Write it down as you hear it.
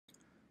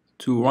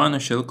To run a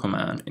shell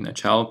command in a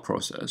child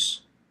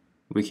process,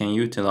 we can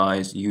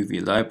utilize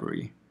UV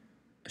library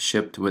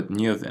shipped with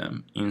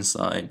Neovim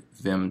inside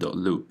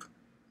vim.loop.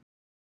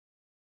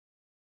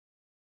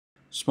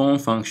 Spawn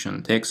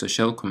function takes a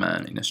shell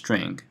command in a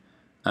string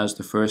as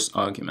the first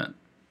argument,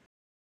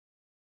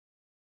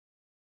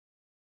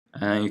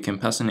 and you can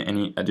pass in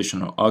any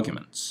additional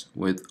arguments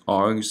with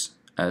args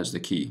as the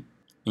key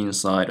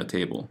inside a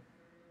table.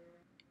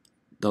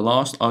 The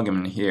last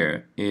argument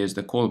here is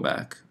the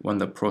callback when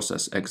the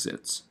process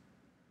exits.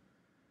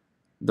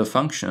 The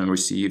function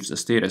receives a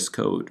status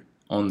code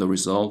on the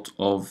result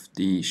of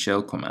the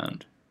shell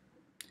command.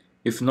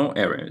 If no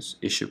errors,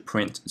 it should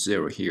print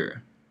 0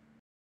 here.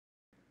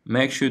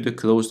 Make sure to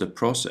close the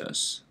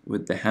process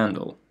with the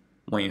handle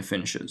when it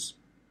finishes.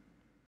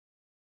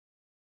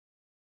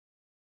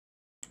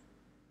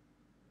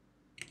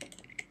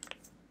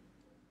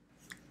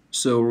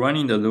 So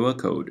running the Lua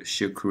code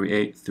should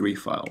create 3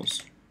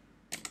 files.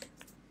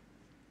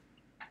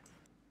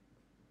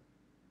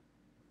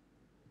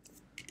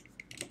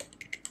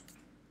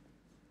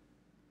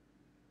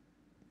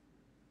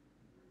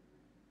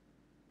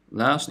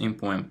 Last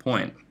important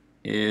point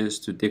is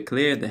to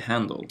declare the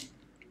handle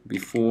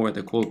before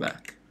the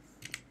callback.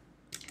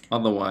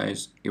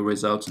 Otherwise, it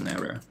results in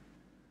error.